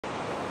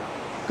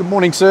Good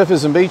morning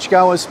surfers and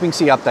beachgoers,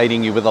 Spinksy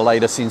updating you with the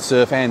latest in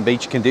surf and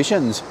beach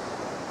conditions.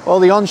 Well,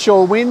 the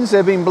onshore winds,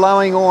 they've been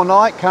blowing all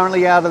night,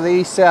 currently out of the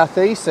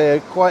east-southeast. They're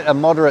quite a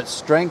moderate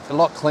strength, a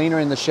lot cleaner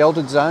in the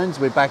sheltered zones.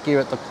 We're back here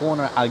at the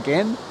corner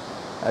again.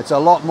 It's a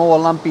lot more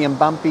lumpy and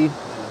bumpy,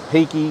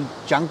 peaky,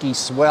 junky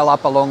swell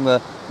up along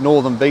the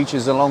northern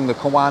beaches along the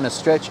Kawana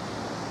stretch.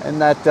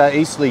 And that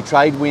easterly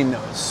trade wind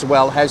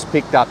swell has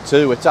picked up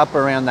too. It's up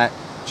around that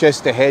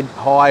Chester Head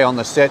high on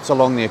the sets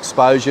along the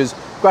exposures,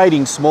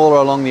 grading smaller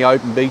along the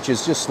open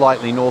beaches, just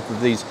slightly north of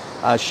these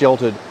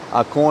sheltered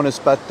corners.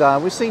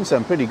 But we've seen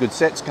some pretty good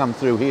sets come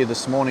through here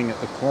this morning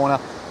at the corner.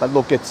 But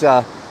look, it's,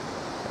 how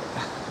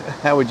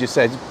would you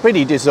say, it's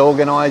pretty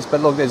disorganised.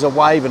 But look, there's a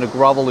wave and a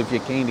grovel if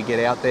you're keen to get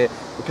out there.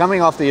 We're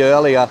coming off the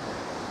earlier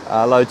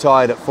low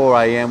tide at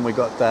 4 a.m. We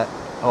got that,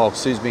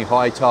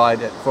 high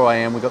tide at 4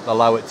 a.m. We got the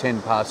low at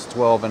 10 past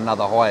 12 and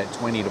another high at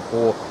 20 to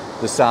 4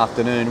 this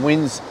afternoon.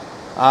 Winds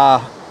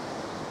are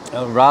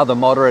rather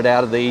moderate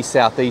out of the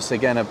east-southeast. They're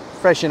going to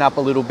freshen up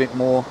a little bit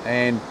more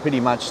and pretty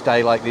much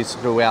stay like this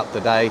throughout the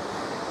day.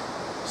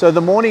 So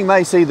the morning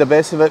may see the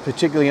best of it,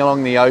 particularly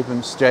along the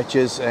open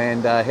stretches,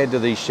 and head to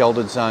these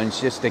sheltered zones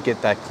just to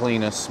get that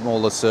cleaner,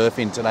 smaller surf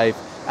in today.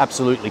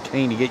 Absolutely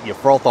keen to get your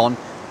froth on.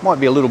 Might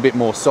be a little bit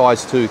more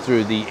size too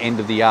through the end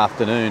of the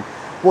afternoon.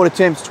 Water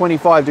temps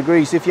 25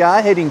 degrees. If you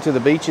are heading to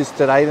the beaches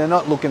today, they're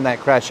not looking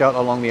that crash out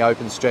along the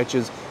open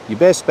stretches. Your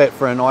best bet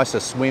for a nicer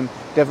swim,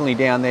 definitely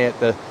down there at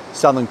the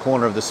southern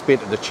corner of the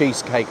Spit at the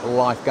Cheesecake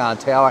Lifeguard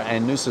Tower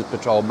and Noosa's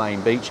Patrol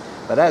Main Beach.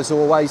 But as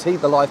always,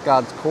 heed the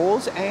lifeguards'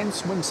 calls and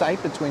swim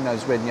safe between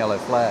those red and yellow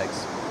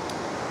flags.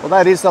 Well,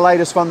 that is the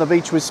latest from the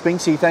beach with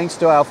Spinksy. Thanks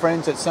to our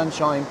friends at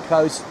Sunshine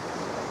Coast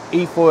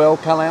eFoil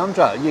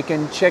Caloundra. You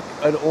can check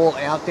it all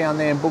out down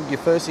there and book your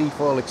first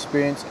eFoil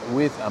experience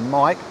with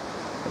Mike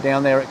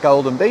down there at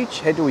Golden Beach.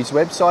 Head to his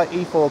website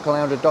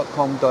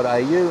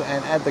efoilcaloundra.com.au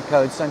and add the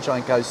code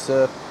Sunshine Coast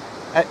Surf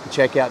at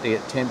checkout to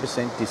get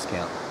 10%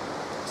 discount.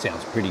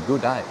 Sounds pretty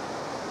good, eh?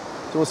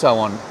 It's also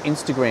on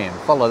Instagram.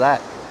 Follow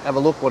that. Have a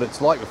look what it's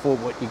like before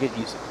what you're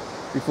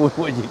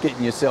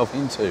getting yourself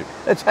into.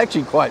 It's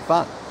actually quite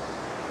fun.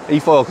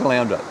 eFoil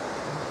Caloundra.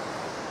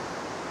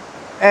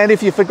 And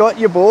if you forgot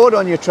your board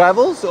on your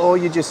travels, or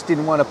you just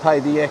didn't want to pay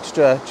the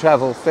extra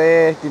travel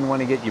fare, didn't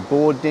want to get your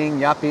board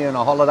dinged, you're up here on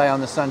a holiday on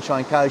the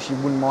Sunshine Coast, you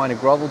wouldn't mind a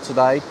grovel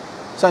today.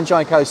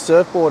 Sunshine Coast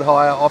Surfboard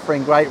Hire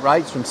offering great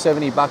rates from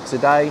 $70 a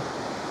day.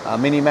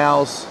 Mini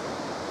Mals,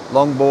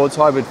 longboards,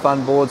 hybrid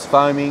fun boards,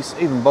 foamies,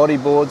 even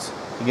bodyboards.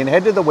 You can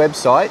head to the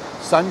website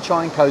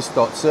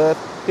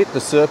sunshinecoast.surf, hit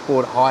the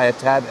surfboard hire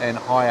tab and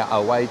hire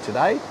away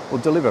today.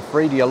 We'll deliver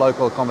free to your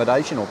local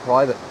accommodation or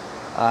private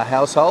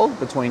household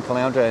between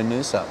Caloundra and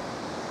Noosa.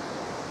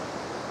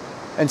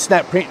 And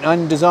Snap Print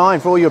and Design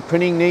for all your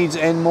printing needs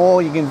and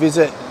more. You can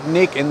visit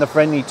Nick and the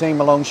friendly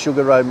team along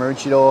Sugar Road,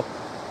 Maroochydore,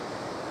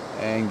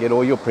 and get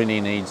all your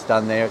printing needs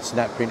done there at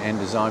Snap Print and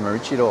Design,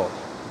 Maroochydore.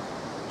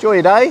 Enjoy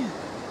your day.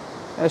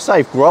 And a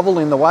safe grovel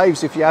in the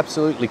waves if you're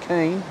absolutely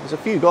keen. There's a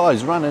few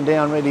guys running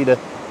down ready to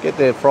get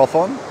their froth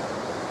on.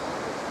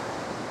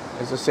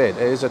 As I said,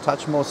 it is a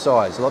touch more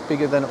size, a lot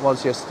bigger than it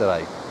was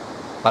yesterday.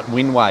 But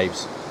wind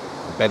waves,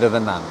 better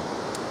than none.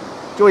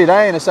 Enjoy your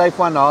day and a safe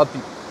one. I'll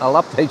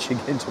update you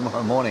again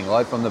tomorrow morning,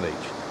 live from the beach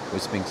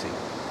with Spinksy.